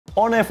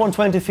On F1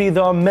 23,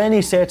 there are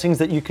many settings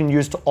that you can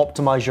use to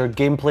optimize your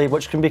gameplay,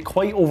 which can be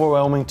quite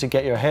overwhelming to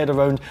get your head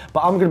around,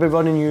 but I'm going to be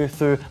running you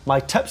through my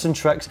tips and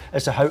tricks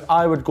as to how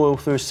I would go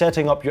through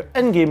setting up your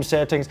in-game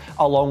settings,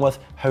 along with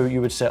how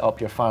you would set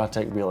up your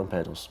Fanatec wheel and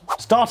pedals.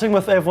 Starting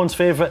with everyone's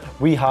favourite,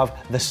 we have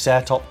the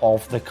setup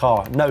of the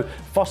car. Now,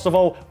 first of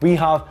all, we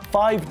have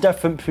 5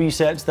 different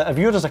presets that if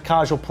you're just a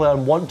casual player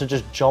and want to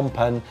just jump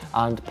in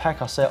and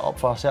pick a setup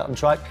for a certain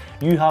track,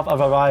 you have a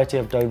variety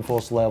of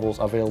downforce levels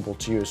available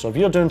to you. So if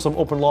you're doing some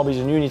open lobbies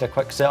and you need a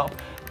quick setup,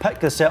 pick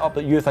the setup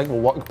that you think will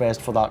work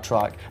best for that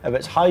track. If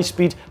it's high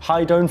speed,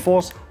 high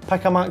downforce,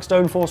 pick a max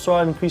downforce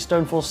or an increased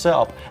downforce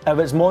setup. If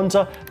it's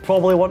Monza,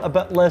 probably want a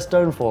bit less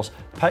downforce.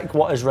 Pick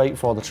what is right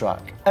for the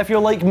track. If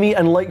you're like me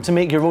and like to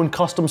make your own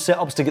custom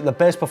setups to get the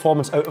best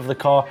performance out of the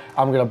car,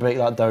 I'm going to break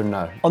that down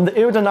now. On the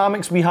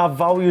aerodynamics, we have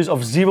values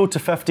of 0 to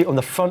 50 on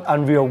the front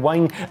and rear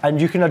wing, and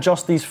you can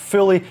adjust these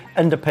fully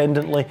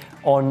independently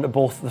on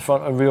both the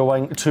front and rear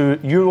wing to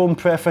your own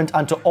preference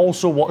and to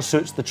also what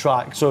suits the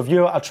track. So if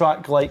you're at a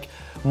track like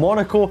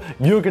Monaco,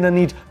 you're going to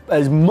need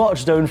as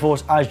much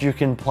downforce as you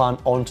can plan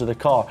onto the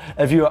car.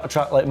 If you're at a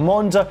track like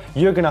Monza,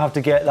 you're going to have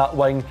to get that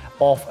wing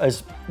off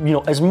as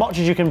much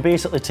as you can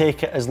basically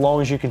take it, as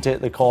long as you can take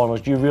the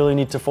corners. You really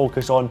need to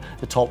focus on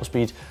the top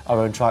speed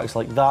around tracks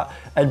like that,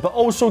 but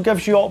also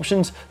gives you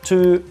options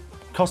to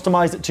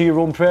customize it to your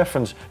own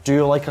preference. Do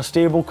you like a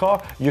stable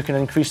car? You can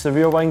increase the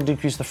rear wing,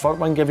 decrease the front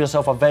wing, give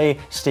yourself a very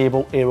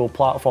stable aero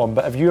platform.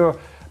 But if you're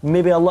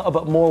maybe a little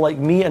bit more like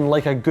me and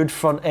like a good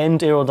front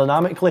end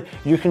aerodynamically,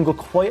 you can go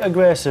quite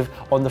aggressive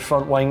on the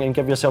front wing and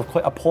give yourself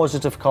quite a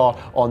positive car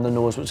on the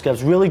nose, which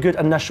gives really good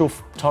initial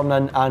turn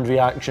in and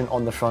reaction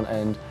on the front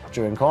end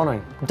during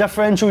cornering.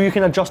 Differential, you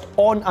can adjust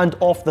on and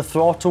off the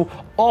throttle.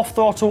 Off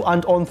throttle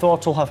and on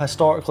throttle have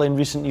historically in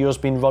recent years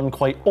been run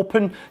quite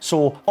open.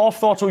 So off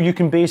throttle, you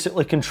can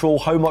basically control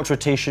how much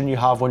rotation you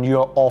have when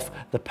you're off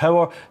the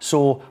power.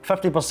 So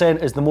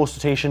 50% is the most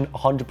rotation,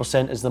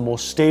 100% is the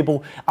most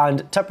stable.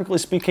 And typically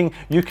speaking,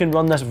 you can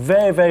run this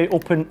very, very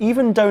open,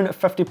 even down at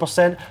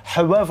 50%.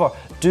 However,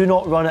 do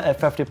not run it at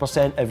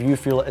 50% if you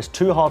feel it is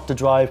too hard to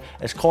drive,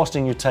 it's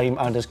costing you time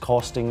and is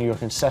costing your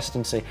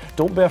consistency.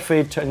 Don't be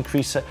afraid to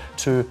increase it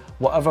to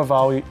whatever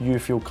value you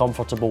feel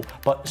comfortable,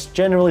 but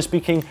generally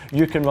speaking,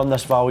 you can run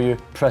this value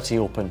pretty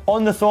open.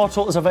 On the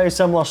throttle, it's a very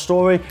similar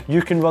story.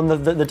 You can run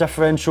the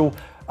differential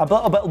a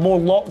little bit more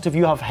locked if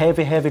you have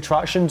heavy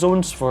traction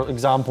zones. For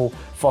example,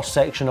 first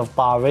section of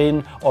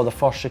Bahrain or the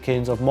first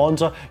chicanes of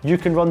Monza, you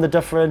can run the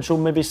differential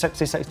maybe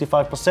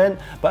 60-65%,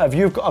 but if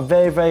you've got a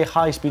very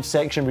high speed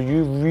section where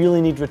you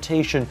really need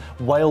rotation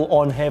while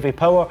on heavy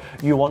power,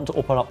 you want to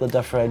open up the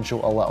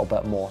differential a little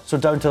bit more. So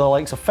down to the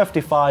likes of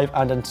 55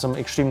 and in some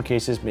extreme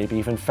cases maybe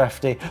even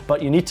 50,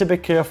 but you need to be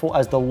careful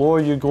as the lower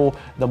you go,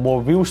 the more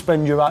wheel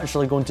spin you're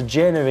actually going to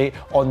generate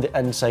on the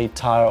inside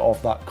tyre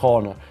of that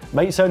corner.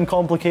 Might sound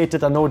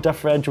complicated, I know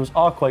differentials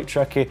are quite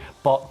tricky,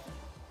 but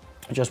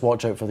just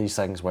watch out for these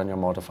things when you're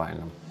modifying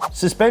them.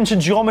 Suspension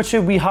geometry,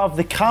 we have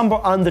the camber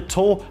and the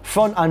toe,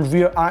 front and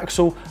rear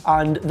axle,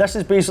 and this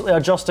is basically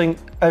adjusting,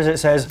 as it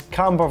says,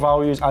 camber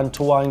values and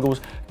toe angles.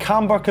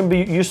 Camber can be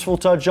useful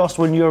to adjust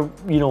when you're,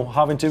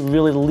 having to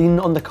really lean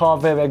on the car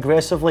very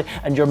aggressively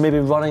and you're maybe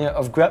running out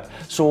of grip.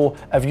 So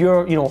if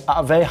you're, at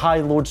a very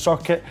high load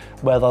circuit,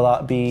 whether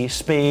that be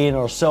Spain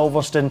or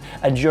Silverstone,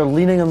 and you're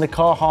leaning on the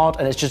car hard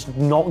and it's just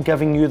not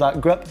giving you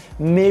that grip,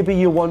 maybe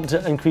you want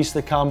to increase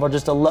the camber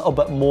just a little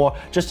bit more,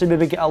 just to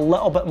maybe get a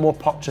little bit more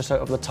purchase out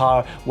of the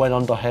tyre when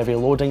under heavy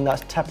loading.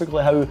 That's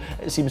typically how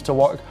it seems to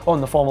work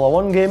on the Formula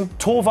 1 game.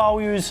 Toe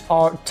values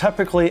are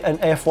typically in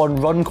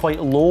F1 run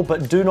quite low,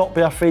 but do not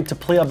be afraid to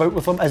play about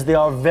with them, as they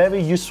are a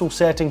very useful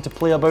setting to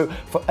play about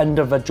for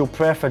individual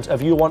preference.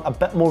 If you want a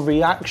bit more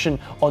reaction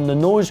on the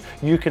nose,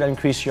 you can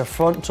increase your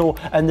front toe,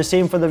 and the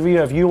same for the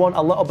rear. If you want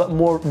a little bit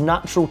more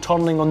natural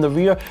turning on the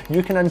rear,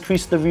 you can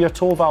increase the rear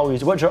toe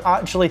values, which are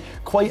actually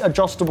quite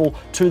adjustable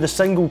to the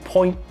single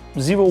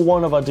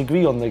 0.01 of a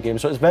degree on the game,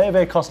 so it's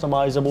very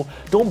customizable.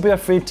 Don't be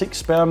afraid to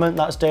experiment.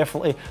 That's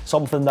definitely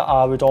something that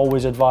I would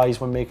always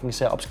advise when making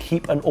setups.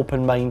 Keep an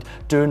open mind.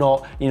 Do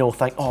not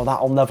think, oh,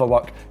 that'll never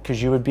work,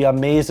 because you would be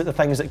amazed at the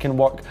things that can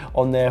work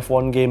on the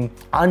F1 game,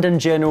 and in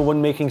general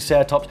when making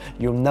setups.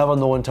 You'll never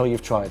know until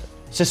you've tried it.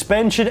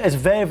 Suspension is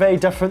very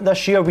different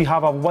this year. We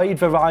have a wide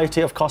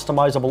variety of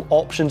customizable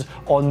options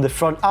on the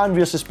front and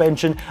rear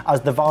suspension, as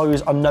the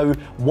values are now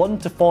 1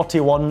 to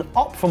 41,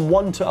 up from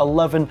 1 to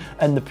 11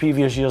 in the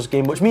previous year's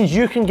game, which means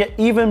you can get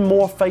even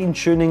more fine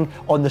tuning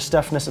on the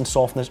stiffness and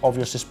softness of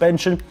your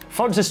suspension.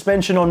 Front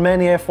suspension on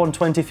many F1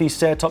 23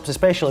 setups,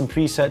 especially in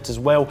presets as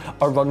well,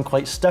 are run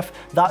quite stiff.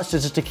 That's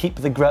just to keep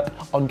the grip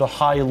under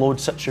high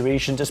load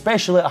situations,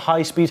 especially at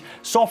high speed.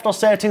 Softer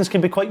settings can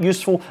be quite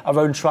useful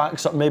around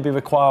tracks that maybe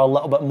require a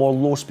little bit more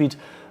low speed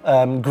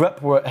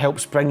grip, where it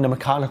helps bring the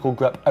mechanical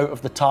grip out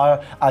of the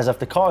tyre, as if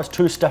the car is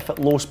too stiff at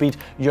low speed,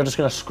 you're just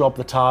going to scrub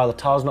the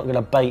tyre's not going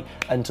to bite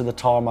into the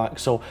tarmac.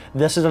 So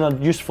this is a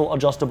useful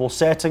adjustable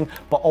setting,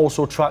 but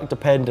also track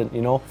dependent,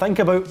 you know. Think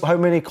about how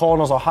many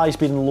corners are high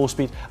speed and low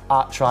speed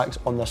at tracks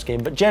on this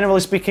game. But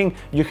generally speaking,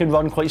 you can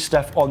run quite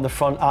stiff on the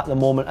front at the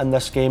moment in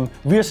this game.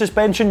 Rear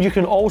suspension, you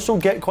can also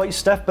get quite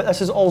stiff, but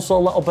this is also a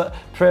little bit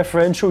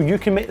preferential. You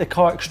can make the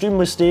car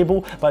extremely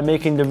stable by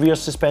making the rear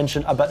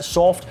suspension a bit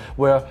soft,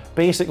 where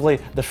basically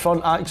the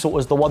front axle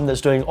is the one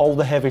that's doing all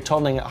the heavy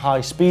turning at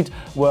high speed,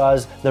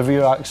 whereas the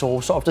rear axle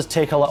will sort of just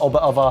take a little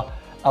bit of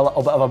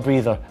a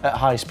breather at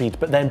high speed,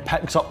 but then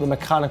picks up the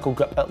mechanical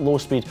grip at low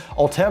speed.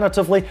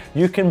 Alternatively,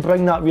 you can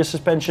bring that rear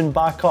suspension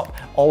back up,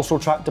 also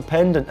track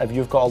dependent if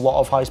you've got a lot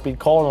of high speed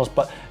corners,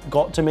 but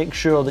got to make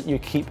sure that you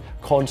keep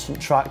constant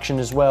traction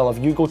as well.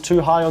 If you go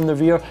too high on the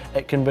rear,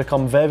 it can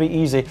become very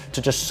easy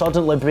to just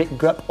suddenly break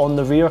grip on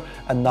the rear,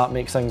 and that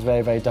makes things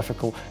very, very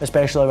difficult,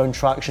 especially around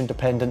traction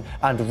dependent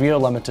and rear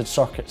limited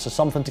circuits. So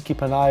something to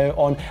keep an eye out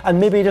on and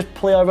maybe just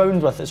play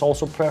around with. It's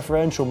also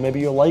preferential.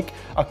 Maybe you like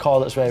a car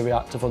that's very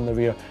reactive on the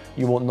rear.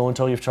 You won't know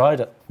until you've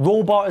tried it.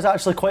 Roll bar is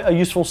actually quite a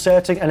useful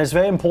setting, and it's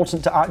very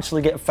important to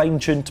actually get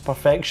fine-tuned to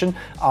perfection,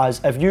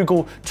 as if you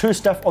go too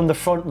stiff on the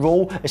front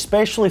roll,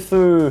 especially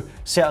through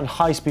certain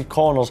high-speed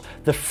corners,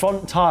 the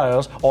front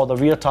tyres, or the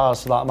rear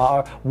tyres for that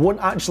matter, won't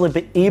actually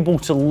be able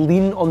to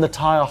lean on the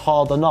tyre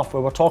hard enough. We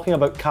were talking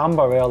about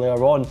camber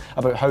earlier on,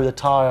 about how the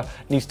tyre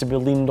needs to be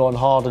leaned on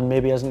hard and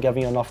maybe isn't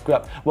giving you enough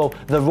grip. Well,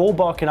 the roll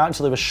bar can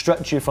actually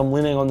restrict you from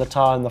leaning on the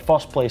tyre in the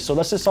first place. So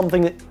this is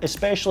something that,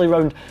 especially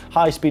around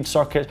high-speed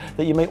circuits,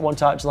 that you might want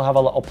to actually have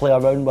a little play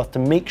around with to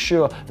make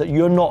sure that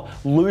you're not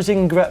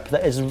losing grip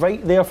that is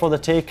right there for the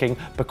taking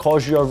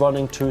because you're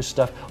running too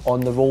stiff on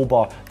the roll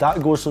bar.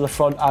 That goes to the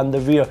front and the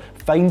rear.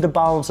 Find the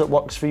balance that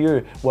works for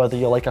you, whether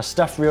you like a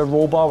stiff rear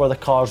roll bar where the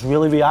car's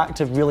really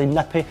reactive, really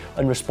nippy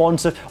and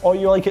responsive, or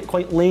you like it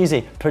quite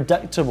lazy,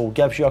 predictable,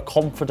 gives you a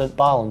confident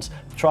balance.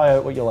 Try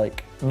out what you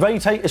like.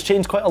 Ride height has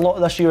changed quite a lot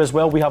this year as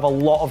well. We have a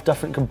lot of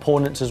different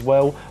components as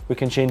well. We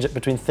can change it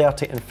between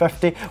 30 and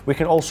 50. We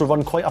can also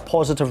run quite a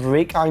positive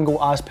rake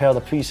angle as per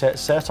the preset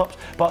setups,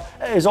 but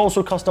it is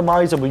also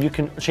customizable. You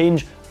can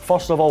change,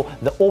 first of all,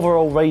 the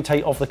overall ride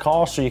height of the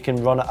car, so you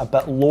can run it a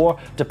bit lower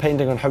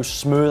depending on how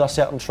smooth a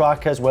certain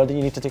track is, whether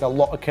you need to take a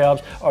lot of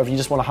curbs or if you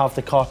just want to have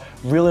the car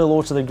really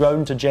low to the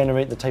ground to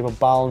generate the type of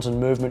balance and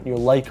movement you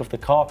like of the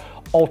car.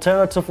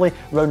 Alternatively,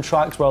 round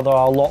tracks where there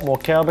are a lot more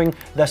curbing,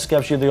 this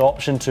gives you the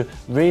option to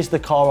raise the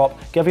car up,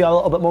 give you a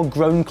little bit more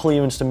ground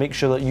clearance to make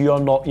sure that you are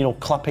not, you know,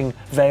 clipping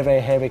very, very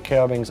heavy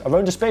curbings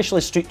around, especially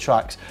street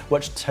tracks,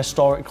 which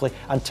historically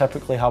and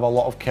typically have a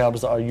lot of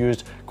curbs that are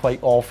used quite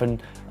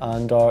often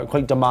and are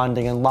quite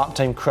demanding and lap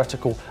time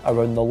critical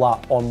around the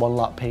lap on 1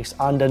 lap pace,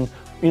 and in,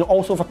 you know,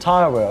 also for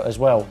tyre wear as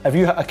well. If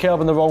you hit a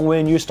curb in the wrong way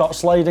and you start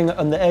sliding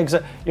on the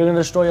exit, you're going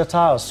to destroy your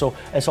tyres, so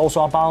it's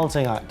also a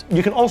balancing act.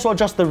 You can also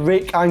adjust the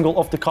rake angle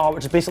of the car,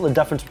 which is basically the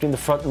difference between the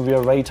front and rear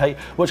ride height,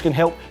 which can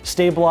help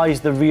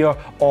stabilise the rear,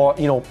 or,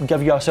 you know,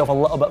 give yourself a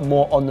little bit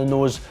more on the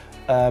nose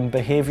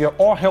behaviour,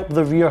 or help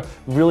the rear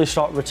really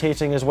start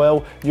rotating as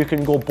well. You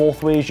can go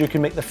both ways. You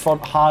can make the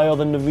front higher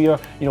than the rear,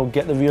 you know,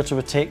 get the rear to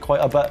rotate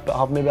quite a bit but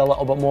have maybe a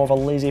little bit more of a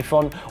lazy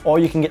front, or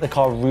you can get the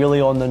car really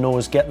on the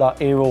nose, get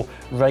that aero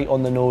right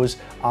on the nose,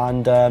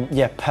 and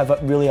yeah, pivot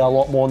really a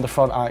lot more on the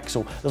front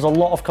axle. There's a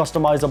lot of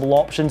customizable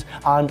options,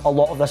 and a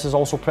lot of this is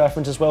also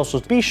preference as well, so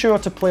be sure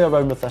to play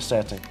around with this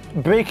setting.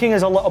 Braking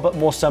is a little bit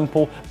more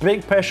simple.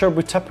 Brake pressure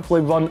we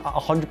typically run at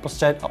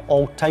 100% at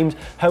all times.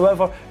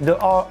 However,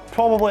 there are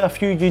probably a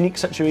few unique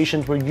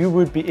situations where you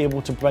would be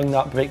able to bring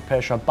that brake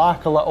pressure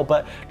back a little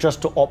bit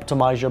just to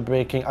optimize your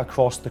braking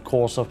across the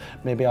course of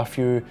maybe a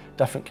few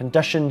different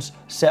conditions,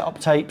 setup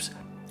types.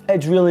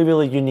 It's really,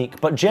 really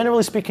unique, but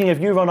generally speaking, if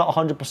you run at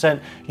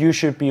 100%, you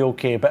should be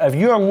okay. But if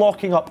you're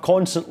locking up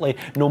constantly,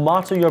 no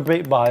matter your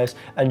brake bias,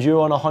 and you're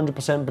on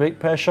 100% brake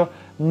pressure,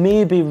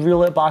 maybe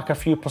reel it back a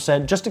few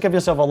percent just to give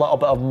yourself a little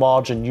bit of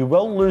margin. You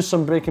will lose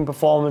some braking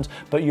performance,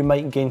 but you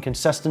might gain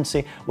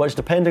consistency, which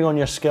depending on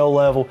your skill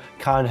level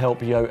can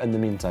help you out in the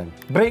meantime.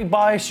 Brake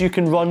bias you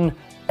can run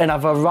in a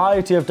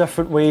variety of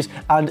different ways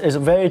and is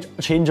very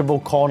changeable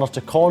corner to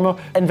corner.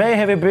 In very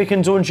heavy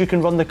braking zones, you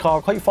can run the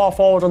car quite far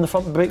forward on the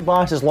front brake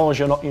bias as long as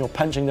you're not, you know,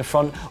 pinching the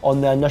front on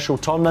the initial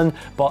turn in.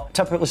 But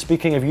typically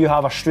speaking, if you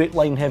have a straight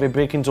line heavy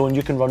braking zone,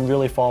 you can run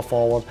really far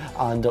forward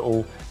and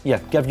it'll, yeah,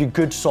 give you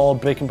good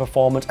solid braking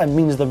performance and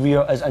means the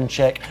rear is in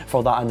check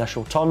for that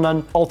initial turn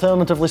in.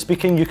 Alternatively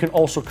speaking, you can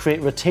also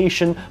create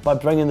rotation by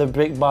bringing the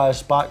brake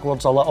bias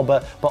backwards a little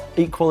bit, but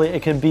equally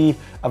it can be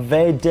a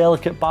very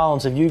delicate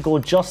balance. If you go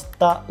just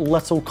that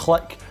little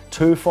click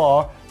too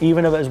far,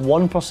 even if it is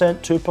 1%,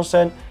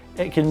 2%,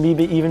 it can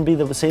maybe even be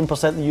the same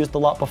percent that you used the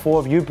lap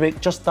before. If you brake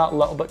just that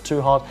little bit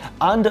too hard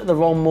and at the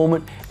wrong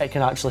moment, it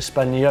can actually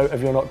spin you out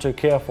if you're not too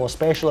careful,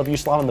 especially if you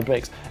slam on the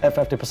brakes at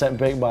 50%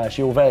 brake bias.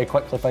 You'll very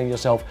quickly find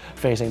yourself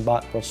facing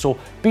backwards. So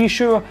be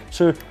sure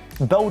to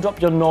build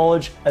up your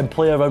knowledge and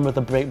play around with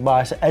the brake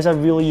bias. It is a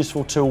really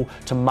useful tool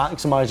to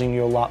maximising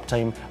your lap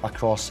time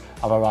across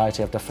a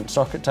variety of different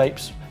circuit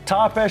types.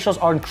 Tyre pressures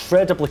are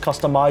incredibly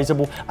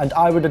customisable, and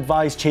I would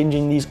advise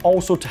changing these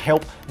also to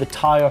help the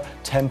tyre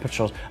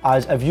temperatures,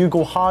 as if you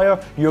go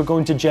higher, you're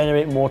going to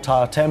generate more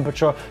tyre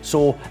temperature.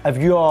 So if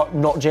you are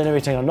not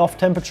generating enough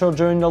temperature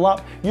during the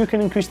lap, you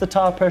can increase the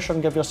tyre pressure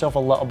and give yourself a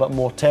little bit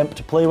more temp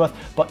to play with.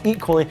 But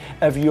equally,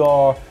 if you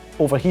are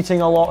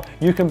overheating a lot,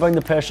 you can bring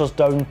the pressures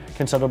down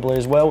considerably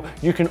as well.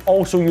 You can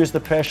also use the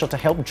pressure to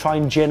help try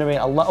and generate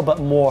a little bit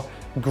more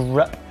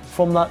grip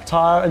from that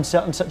tyre in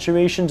certain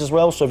situations as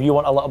well. So if you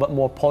want a little bit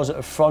more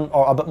positive front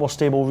or a bit more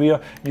stable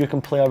rear, you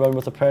can play around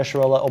with the pressure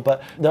a little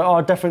bit. There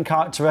are different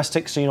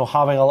characteristics, so, you know,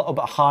 having a little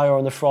bit higher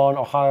on the front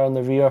or higher on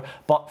the rear,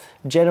 but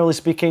generally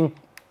speaking,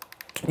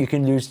 you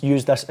can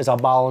use this as a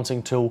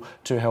balancing tool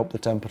to help the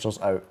temperatures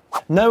out.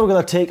 Now we're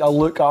going to take a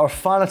look at our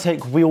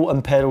Fanatec wheel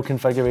and pedal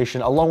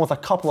configuration, along with a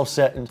couple of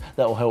settings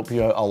that will help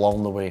you out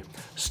along the way.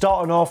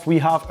 Starting off, we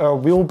have our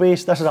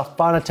wheelbase. This is a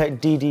Fanatec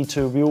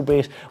DD2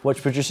 wheelbase,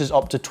 which produces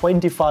up to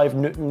 25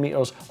 Newton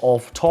meters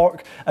of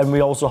torque. And we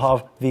also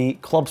have the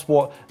Club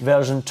Sport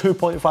version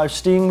 2.5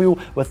 steering wheel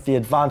with the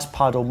advanced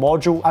paddle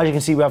module. As you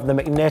can see, we have the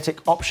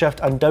magnetic upshift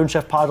and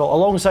downshift paddle,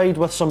 alongside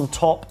with some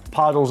top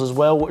paddles as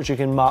well, which you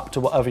can map to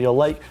whatever you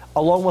like,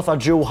 along with a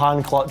dual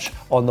hand clutch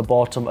on the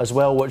bottom as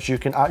well, which you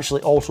can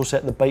actually also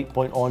set the bike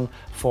point on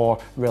for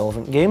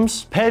relevant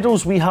games.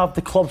 Pedals, we have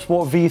the Club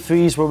Sport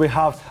V3s, where we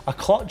have a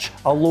clutch,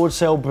 a load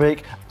cell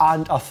brake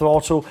and a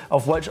throttle,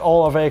 of which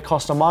all are very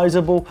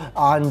customizable,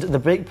 and the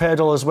brake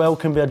pedal as well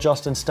can be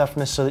adjusted in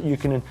stiffness so that you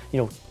can, you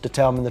know,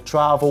 determine the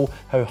travel,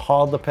 how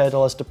hard the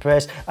pedal is to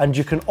press, and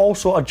you can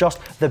also adjust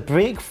the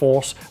brake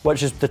force,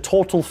 which is the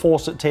total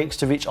force it takes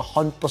to reach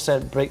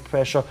 100% brake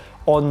pressure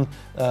on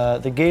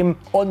the game,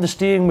 on the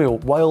steering wheel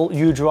while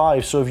you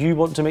drive. So if you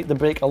want to make the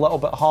brake a little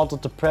bit harder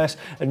to press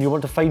and you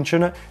want to fine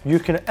tune it, you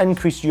can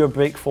increase your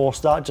brake force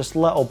that just a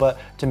little bit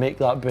to make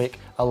that brake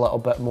a little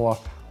bit more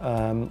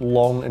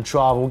long and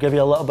travel, give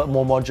you a little bit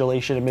more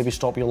modulation and maybe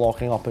stop you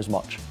locking up as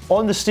much.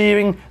 On the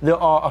steering, there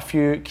are a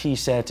few key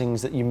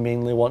settings that you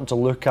mainly want to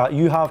look at.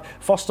 You have,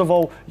 first of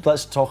all,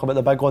 let's talk about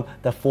the big one,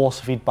 the force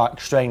feedback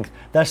strength.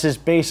 This is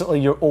basically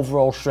your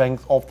overall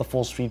strength of the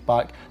force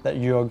feedback that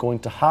you are going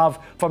to have.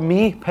 For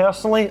me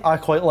personally, I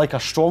quite like a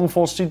strong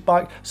force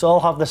feedback, so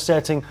I'll have this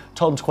setting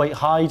turned quite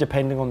high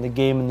depending on the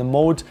game and the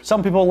mode.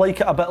 Some people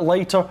like it a bit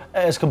lighter.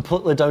 It is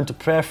completely down to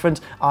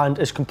preference and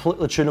is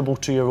completely tunable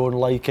to your own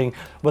liking,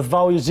 with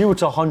values 0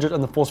 to 100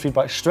 and the force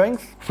feedback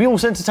strength. Wheel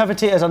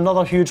sensitivity is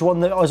another huge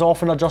one that is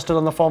often adjusted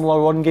on the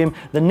Formula 1 game.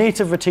 The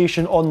native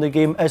rotation on the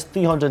game is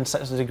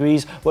 360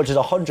 degrees, which is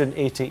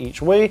 180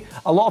 each way.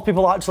 A lot of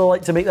people actually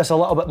like to make this a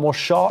little bit more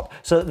sharp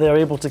so that they're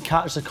able to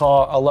catch the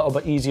car a little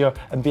bit easier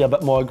and be a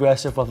bit more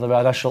aggressive with their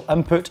initial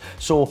input.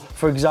 So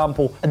for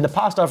example, in the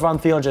past I've ran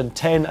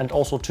 310 and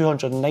also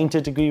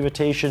 290 degree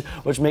rotation,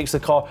 which makes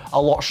the car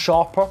a lot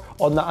sharper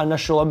on that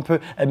initial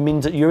input. It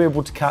means that you're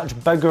able to catch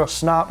bigger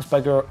snaps,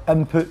 bigger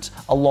input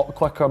a lot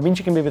quicker. It means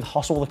you can maybe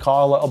hustle the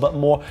car a little bit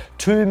more.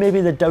 To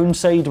maybe the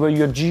downside where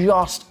you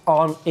just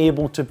aren't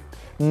able to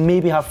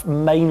maybe have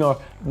minor,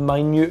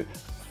 minute,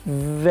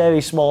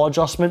 very small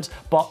adjustments,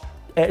 but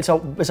it's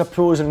a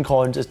pros and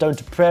cons. It's down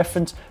to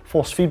preference,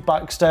 force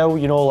feedback style.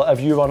 You know,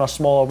 if you run a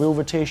smaller wheel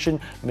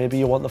rotation, maybe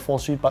you want the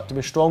force feedback to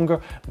be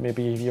stronger.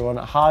 Maybe if you run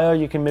it higher,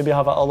 you can maybe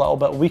have it a little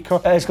bit weaker.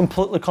 It is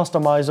completely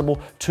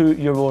customizable to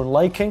your own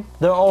liking.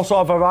 There are also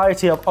a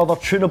variety of other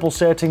tunable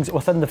settings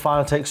within the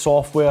Fanatec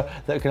software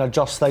that can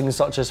adjust things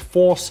such as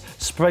force,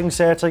 spring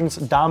settings,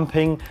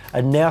 damping,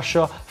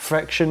 inertia,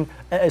 friction.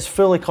 It is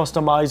fully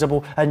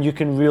customizable, and you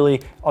can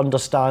really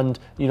understand,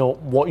 you know,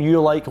 what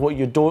you like, what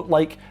you don't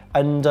like,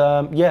 and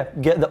yeah,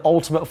 get the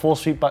ultimate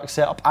force feedback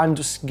setup and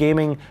just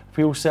gaming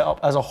wheel setup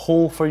as a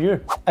whole for you.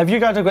 If you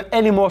guys have got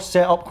any more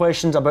setup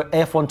questions about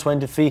F1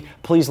 23,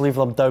 please leave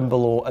them down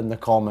below in the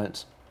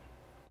comments.